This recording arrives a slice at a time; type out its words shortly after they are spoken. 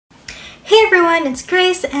Hey everyone, it's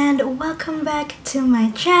Grace and welcome back to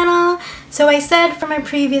my channel. So I said from my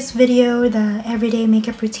previous video, the everyday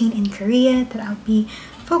makeup routine in Korea, that I'll be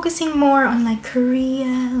focusing more on like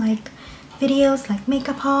Korea, like videos like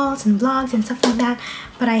makeup hauls and vlogs and stuff like that.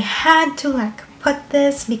 But I had to like put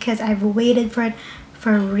this because I've waited for it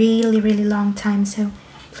for a really long time. So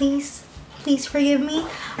please forgive me.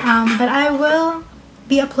 But I will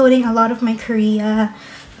be uploading a lot of my Korea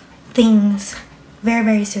things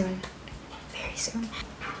very soon.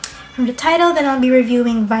 From the title, then I'll be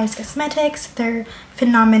reviewing Vice Cosmetics, their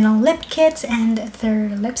phenomenal lip kits, and their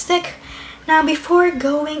lipstick. Now, before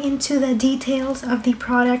going into the details of the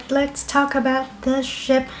product, let's talk about the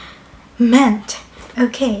shipment.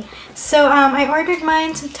 Okay, so I ordered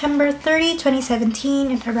mine September 30, 2017.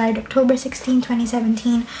 It arrived October 16,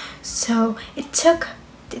 2017. So it took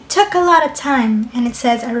a lot of time, and it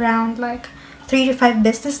says around like 3 to 5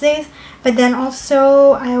 business days. But then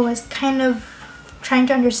also I was kind of trying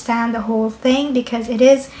to understand the whole thing because it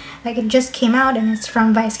is like it just came out and it's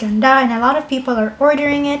from Vice Ganda and a lot of people are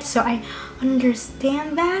ordering it, so I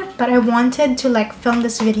understand that. But I wanted to like film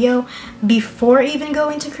this video before even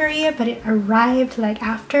going to Korea, but it arrived like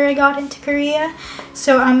after I got into Korea.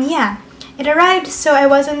 So yeah, it arrived, so I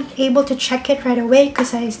wasn't able to check it right away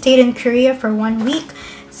because I stayed in Korea for 1 week.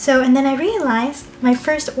 So and then I realized my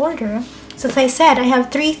first order, so as I said, I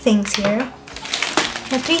have 3 things here.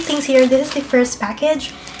 This is the first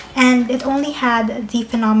package, and it only had the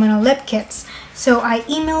phenomenal lip kits. So I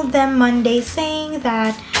emailed them Monday saying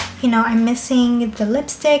that, you know, I'm missing the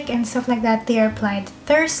lipstick and stuff like that. They are applied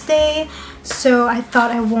Thursday, so I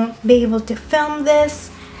thought I won't be able to film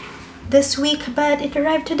this week, but it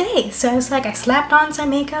arrived today. So I was like, I slapped on some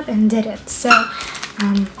makeup and did it. So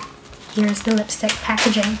here's the lipstick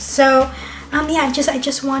packaging. So yeah, I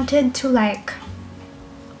just wanted to like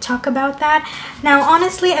talk about that. Now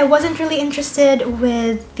honestly, I wasn't really interested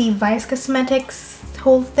with the Vice Cosmetics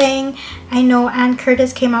whole thing. I know Ann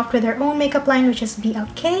Curtis came up with her own makeup line, which is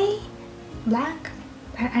BLK Black.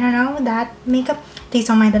 I don't know, that makeup. Please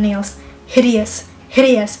don't mind the nails. Hideous,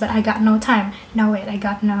 but I got no time. No wait, I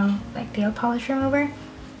got no like nail polish remover.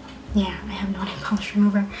 Yeah, I have no nail polish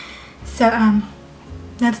remover. So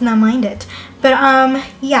let's not mind it. But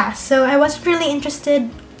yeah, so I wasn't really interested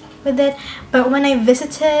with it, but when I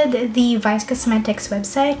visited the Vice Cosmetics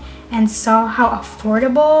website and saw how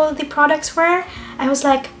affordable the products were, I was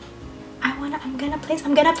like, I'm gonna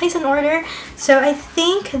place an order. So I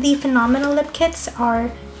think the phenomenal lip kits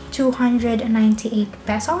are 298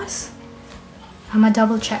 pesos. I'm gonna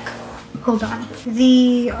double check. Hold on.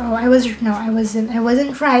 I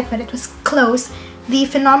wasn't right, but it was close. The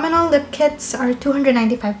phenomenal lip kits are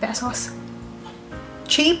 295 pesos.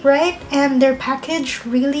 Cheap, right? And they're packaged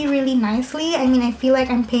really nicely. I mean, I feel like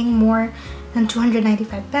I'm paying more than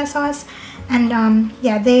 295 pesos. And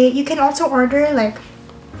yeah, you can also order like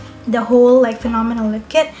the whole like phenomenal lip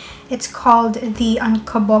kit. It's called the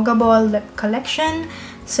Unkabogable Lip Collection.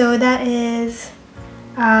 So that is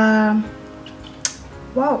wow.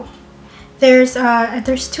 There's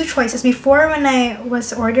 2 choices. Before, when I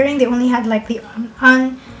was ordering, they only had like the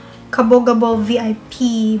Unkabogable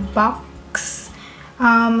VIP box,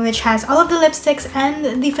 which has all of the lipsticks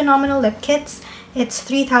and the phenomenal lip kits. It's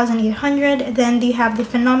 3,800. Then you have the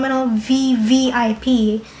phenomenal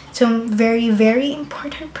VVIP, so very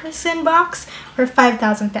important person box, for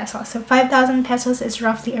 5,000 pesos. So 5,000 pesos is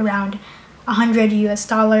roughly around $100 US.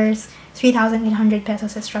 3,800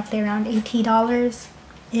 pesos is roughly around $80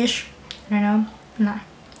 ish. I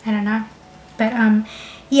don't know. But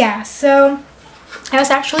yeah, so I was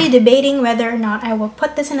actually debating whether or not I will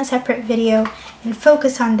put this in a separate video and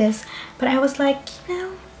focus on this, but I was like, you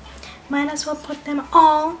know, might as well put them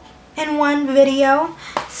all in one video.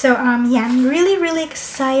 So yeah, I'm really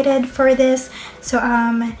excited for this. So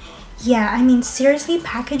yeah, I mean, seriously,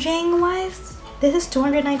 packaging wise, this is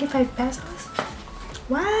 295 pesos.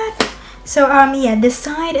 What? So yeah,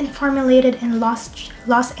 designed and formulated in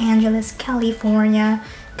Los Angeles, California.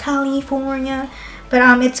 But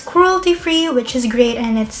it's cruelty free, which is great,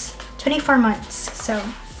 and it's 24 months. So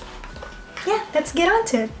yeah, let's get on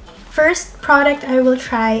to it. First product I will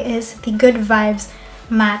try is the Good Vibes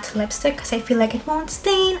matte lipstick, because I feel like it won't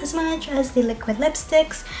stain as much as the liquid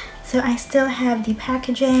lipsticks. So I still have the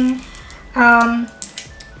packaging. I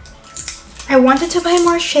wanted to buy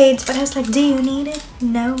more shades, but I was like, do you need it?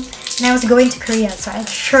 No. And I was going to Korea, so I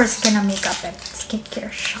sure is gonna make up at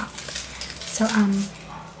skincare shop. So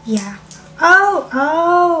yeah.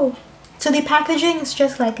 Oh, so the packaging is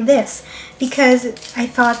just like this, because I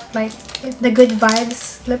thought like the Good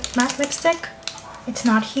Vibes matte lipstick, it's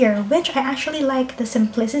not here, which I actually like the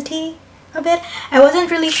simplicity of it. I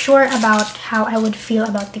wasn't really sure about how I would feel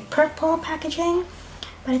about the purple packaging,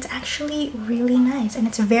 but it's actually really nice and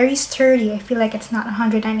it's very sturdy. I feel like it's not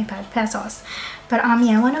 195 pesos. But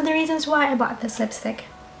yeah, one of the reasons why I bought this lipstick,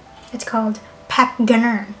 it's called Pak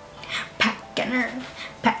Ganern. Pak Ganern.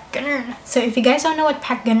 Pak Ganern. So if you guys don't know what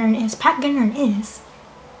Pak Ganern is, Pak Ganern is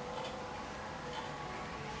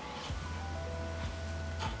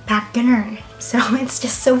Pak Ganern. So it's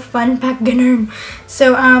just so fun, Pak Ganern.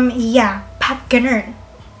 So yeah, Pak Ganern.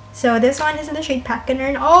 So this one is in the shade Pak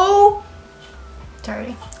Ganern. Oh,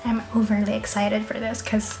 sorry, I'm overly excited for this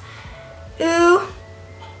because ooh,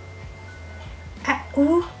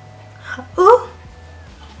 ooh, ooh,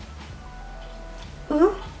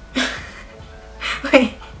 ooh.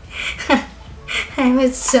 Wait. I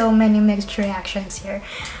have so many mixed reactions here.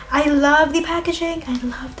 I love the packaging. I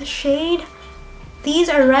love the shade. These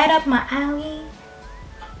are right up my alley.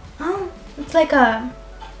 Oh, it's like a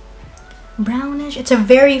brownish. It's a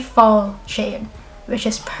very fall shade, which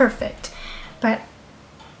is perfect. But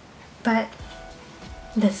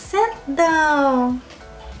the scent though,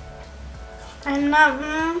 I'm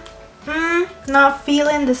not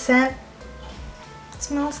feeling the scent. It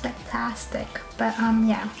smells like plastic, but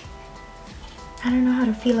yeah, I don't know how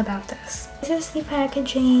to feel about this. This is the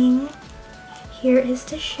packaging. Here is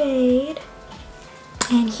the shade.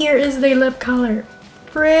 And here is the lip color.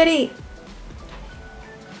 Pretty.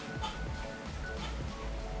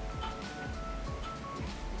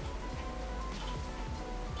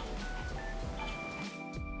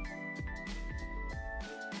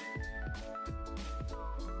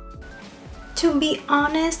 To be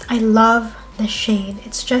honest, I love the shade.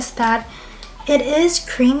 It's just that it is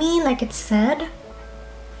creamy, like it said.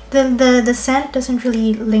 The scent doesn't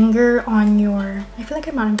really linger on your... I feel like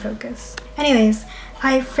I'm not in focus. Anyways,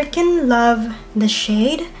 I freaking love the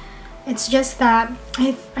shade. It's just that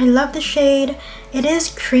I love the shade. It is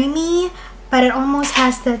creamy, but it almost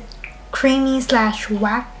has the creamy slash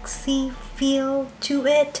waxy feel to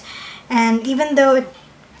it. And even though it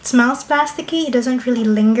smells plasticky, it doesn't really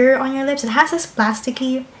linger on your lips. It has this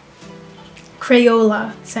plasticky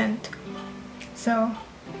Crayola scent. So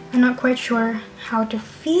I'm not quite sure how to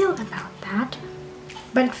feel about that.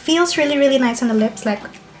 But it feels really, really nice on the lips. Like,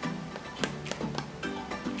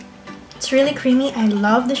 it's really creamy. I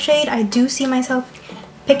love the shade. I do see myself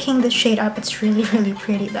picking the shade up. It's really, really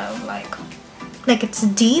pretty though. Like it's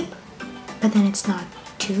deep, but then it's not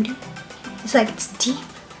too deep. It's like it's deep,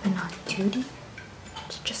 but not too deep.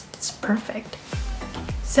 It's perfect.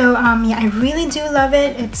 So yeah, I really do love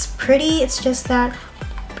it. It's pretty. It's just that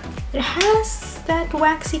it has that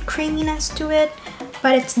waxy creaminess to it,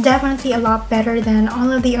 but it's definitely a lot better than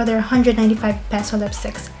all of the other 195 peso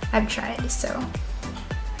lipsticks I've tried. So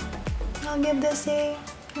I'll give this an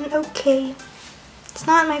okay. It's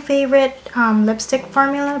not my favorite lipstick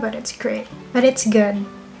formula, but it's great. But it's good.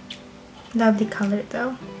 Love the color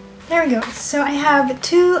though. There we go. So I have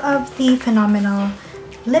two of the Phenomenal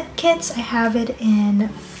lip kits. I have it in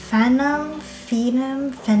Phenom,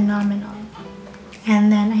 Phenomenal.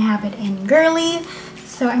 And then I have it in Girly.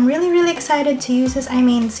 So I'm really, really excited to use this. I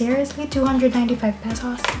mean, seriously, 295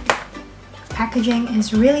 pesos. Packaging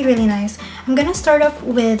is really, really nice. I'm gonna start off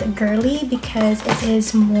with Girly because it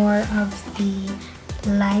is more of the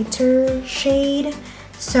lighter shade.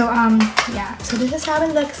 So yeah, so this is how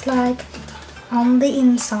it looks like on the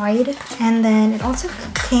inside. And then it also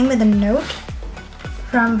came with a note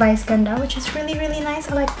from Vice Ganda, which is really, really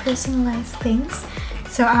nice. I like personalized things.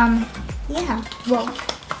 So yeah, whoa.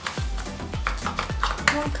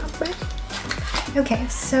 Okay,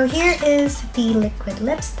 so here is the liquid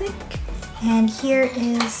lipstick, and here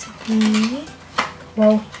is the,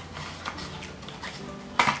 whoa,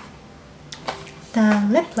 the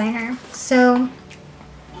lip liner. So,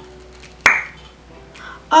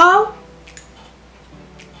 oh,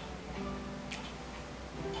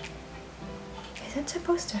 is it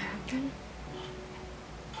supposed to happen?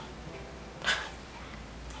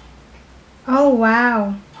 Oh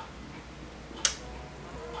wow.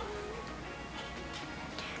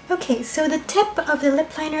 Okay, so the tip of the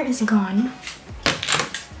lip liner is gone.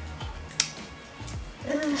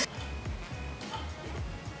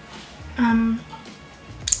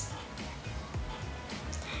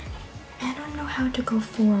 I don't know how to go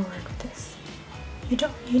forward with this.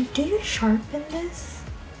 Do you sharpen this?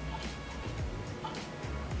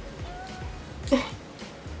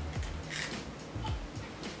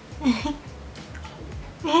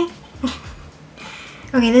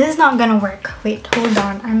 Okay, this is not gonna work. Wait, hold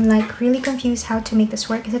on. I'm like really confused how to make this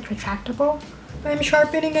work. Is it retractable? I'm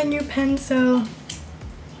sharpening a new pencil.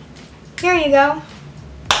 Here you go.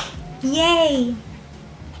 Yay!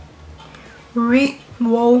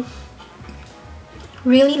 Whoa.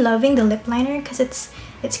 Really loving the lip liner because it's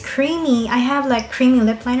creamy. I have like creamy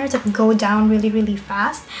lip liners that go down really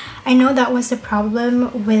fast. I know that was the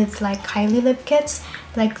problem with like Kylie lip kits.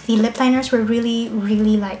 Like the lip liners were really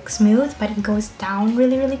like smooth, but it goes down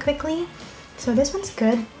really quickly. So this one's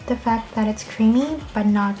good. The fact that it's creamy but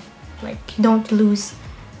not like you don't lose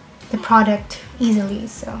the product easily.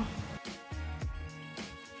 So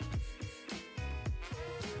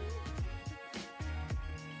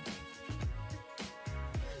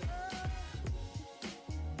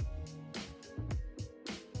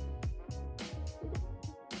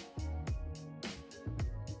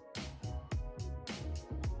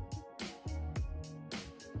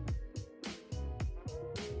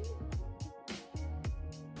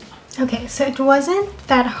okay, so it wasn't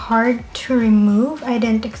that hard to remove. I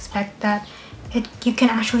didn't expect that. You can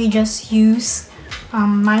actually just use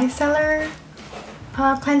micellar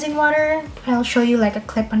cleansing water. I'll show you like a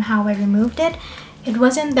clip on how I removed it. It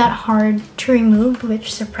wasn't that hard to remove,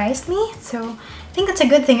 which surprised me. So I think that's a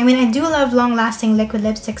good thing. I mean, I do love long-lasting liquid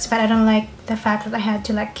lipsticks, but I don't like the fact that I had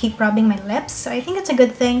to like keep rubbing my lips. So I think it's a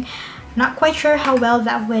good thing. Not quite sure how well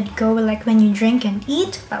that would go like when you drink and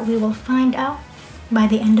eat, but we will find out by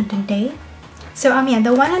the end of the day. So yeah,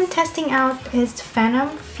 the one I'm testing out is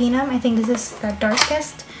Phenom. I think this is the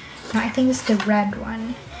darkest. No, I think it's the red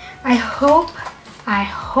one. I hope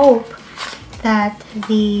that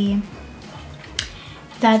the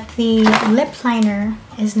lip liner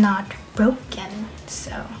is not broken.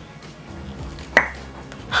 So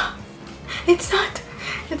it's not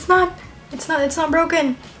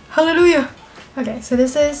broken. Hallelujah. Okay, so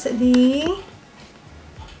this is the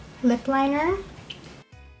lip liner.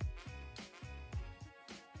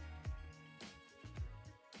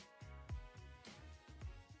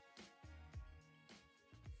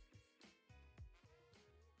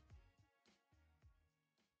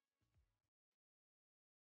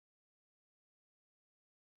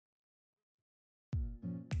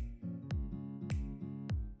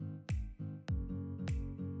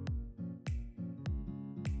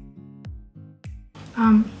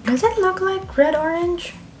 Does it look like red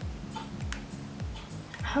orange?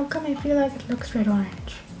 How come I feel like it looks red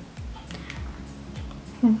orange?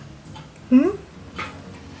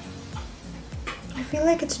 I feel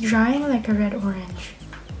like it's drying like a red orange.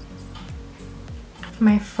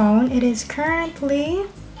 My phone, it is currently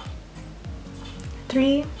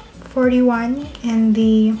 3:41 in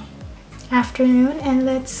the afternoon, and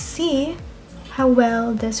let's see how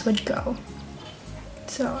well this would go.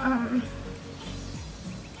 So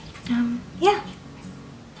yeah.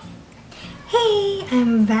 Hey,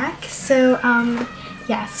 I'm back. So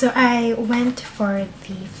yeah, so I went for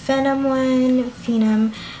the Phenom,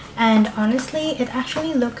 and honestly it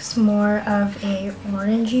actually looks more of a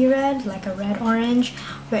orangey red, like a red orange,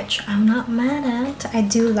 which I'm not mad at. I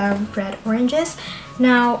do love red oranges.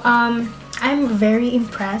 Now I'm very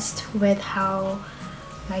impressed with how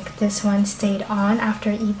like this one stayed on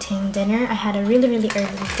after eating dinner. I had a really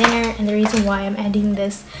early dinner, and the reason why I'm editing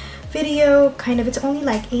this video it's only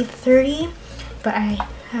like 8:30, but I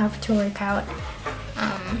have to work out.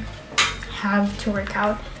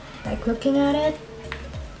 Like looking at it,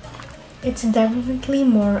 it's definitely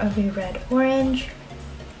more of a red orange,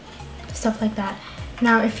 stuff like that.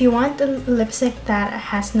 Now if you want a lipstick that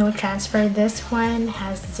has no transfer, this one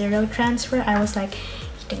has 0 transfer. I was like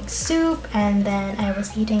eating soup, and then I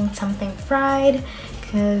was eating something fried,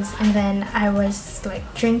 and then I was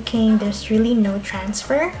like drinking. There's really no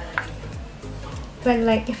transfer. But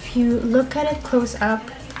like if you look at it close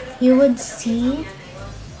up, you would see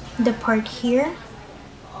the part here,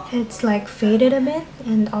 it's like faded a bit,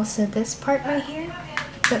 and also this part right here,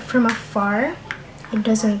 but from afar it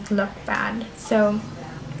doesn't look bad. So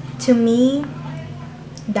to me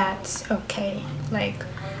that's okay. Like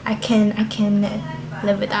I can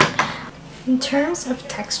live with that. In terms of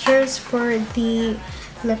textures for the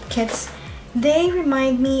lip kits, they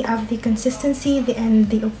remind me of the consistency and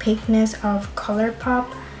the opaqueness of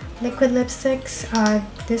ColourPop liquid lipsticks.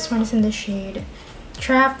 This one is in the shade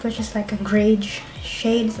Trap, which is like a gray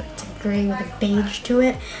shade. It's like a gray with a beige to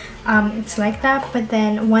it. It's like that, but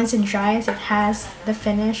then once it dries, it has the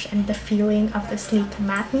finish and the feeling of the Sleek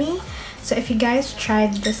Matte Me. So if you guys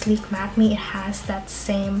tried the Sleek Matte Me, it has that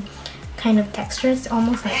same kind of texture. It's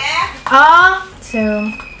almost like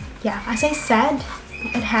so yeah, as I said,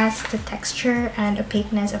 it has the texture and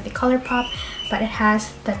opaqueness of the ColourPop, but it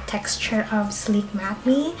has the texture of Sleek Matte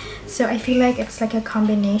Me. So I feel like it's like a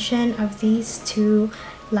combination of these two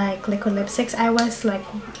like liquid lipsticks. I was like,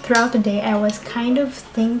 throughout the day I was kind of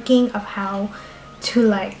thinking of how to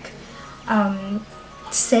like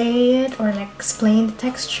say it or like explain the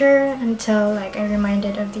texture until like I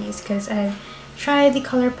reminded of these, because I've tried the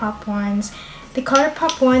ColourPop ones. The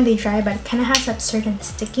ColourPop one, they dry, but it kind of has a certain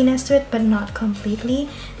stickiness to it, but not completely.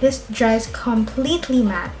 This dries completely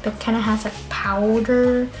matte, but kind of has a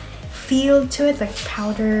powder feel to it, like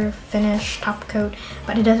powder finish top coat,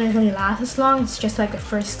 but it doesn't really last as long. It's just like the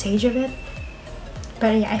first stage of it.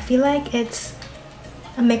 But yeah, I feel like it's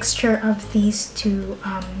a mixture of these two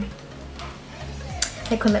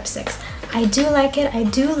liquid lipsticks. I do like it. I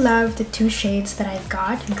do love the two shades that I've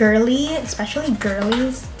got. Girly, especially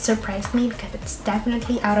Girly, surprised me because it's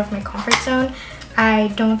definitely out of my comfort zone.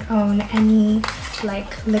 I don't own any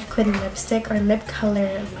like liquid lipstick or lip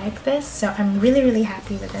color like this, so I'm really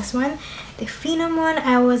happy with this one. The Phenom one,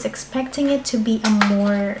 I was expecting it to be a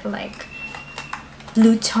more like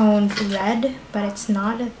blue toned red, but it's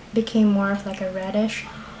not. It became more of like a reddish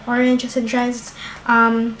orange as it dries.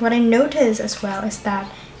 What I noticed as well is that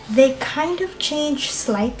they kind of change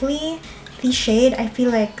slightly the shade. I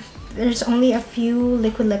feel like there's only a few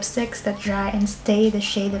liquid lipsticks that dry and stay the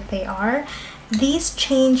shade that they are. These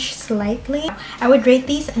change slightly. I would rate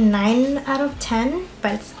these a 9 out of 10,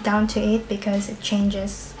 but it's down to 8 because it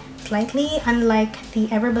changes slightly. Unlike the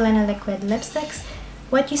Everbalena liquid lipsticks,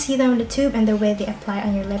 what you see them on the tube and the way they apply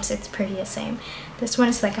on your lips, it's pretty the same. This one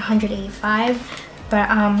is like 185, but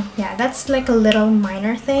yeah, that's like a little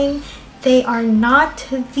minor thing. They are not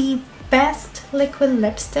the best liquid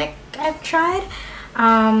lipstick I've tried,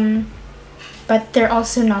 but they're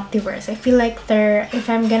also not the worst. I feel like they're, if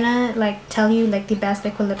I'm gonna like tell you like the best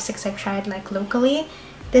liquid lipsticks I've tried like locally,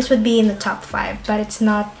 this would be in the top 5, but it's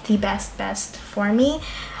not the best for me.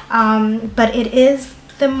 But it is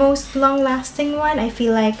the most long-lasting one. I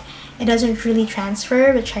feel like it doesn't really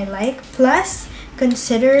transfer, which I like. Plus,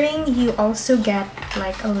 considering you also get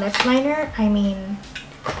like a lip liner, I mean,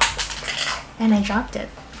 and I dropped it.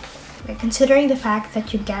 Like, considering the fact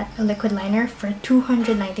that you get a liquid liner for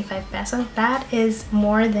 295 pesos, that is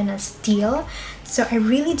more than a steal. So I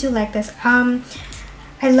really do like this. I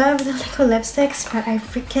love the liquid lipsticks, but I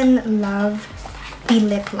freaking love the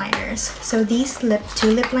lip liners. So these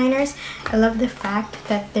two lip liners, I love the fact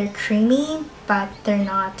that they're creamy, but they're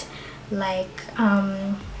not like,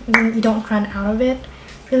 you don't run out of it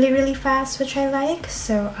really fast, which I like.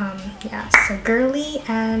 So yeah, so Girly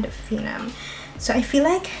and Phenom. So I feel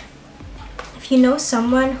like if you know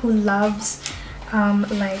someone who loves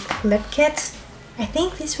like lip kits, I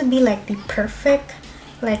think this would be like the perfect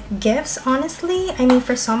like gifts, honestly. I mean,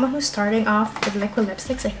 for someone who's starting off with liquid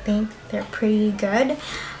lipsticks, I think they're pretty good.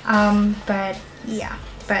 But yeah,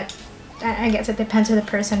 but I guess it depends on the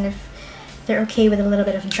person if they're okay with a little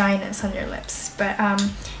bit of dryness on their lips. But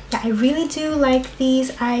yeah, I really do like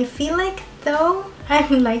these. I feel like though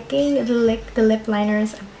I'm liking the lip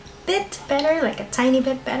liners a bit better, like a tiny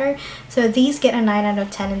bit better. So these get a 9 out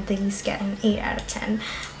of 10 and these get an 8 out of 10.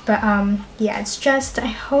 But yeah, it's just, I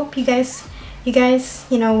hope you guys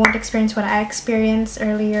you know won't experience what I experienced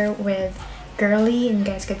earlier with Girly, and you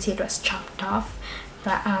guys could see it was chopped off.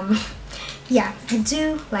 But yeah, I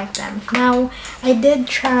do like them. Now I did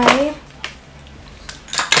try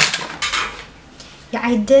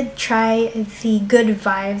the Good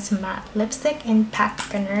Vibes matte lipstick in Pak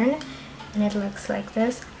Ganern, and it looks like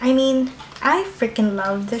this. I mean, I freaking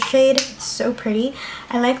love the shade. It's so pretty.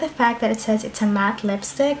 I like the fact that it says it's a matte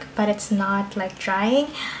lipstick, but it's not like drying.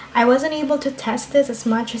 I wasn't able to test this as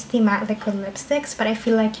much as the matte liquid lipsticks, but I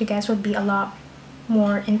feel like you guys would be a lot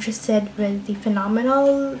more interested with the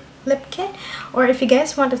Phenomenal lip kit. Or if you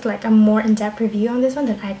guys wanted like a more in-depth review on this one,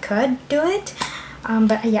 then I could do it.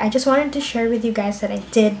 But yeah, I just wanted to share with you guys that I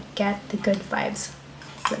did get the Good Vibes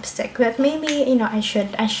lipstick. But maybe, you know, I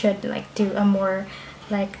should like do a more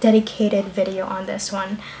like dedicated video on this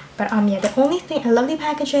one. But yeah, the only thing, I love the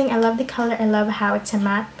packaging, I love the color, I love how it's a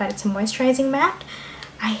matte, but it's a moisturizing matte.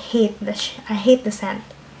 I hate the scent.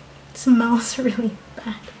 It smells really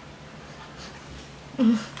bad.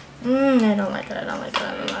 I don't like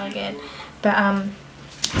it. But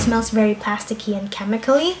it smells very plasticky and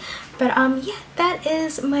chemically. But yeah, that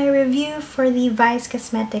is my review for the Vice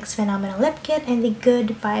Cosmetics Phenomenal Lip Kit and the Good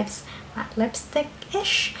Vibes matte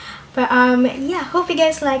lipstick-ish. But yeah, hope you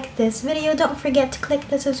guys like this video. Don't forget to click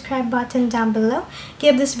the subscribe button down below.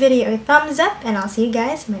 Give this video a thumbs up, and I'll see you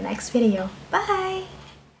guys in my next video. Bye!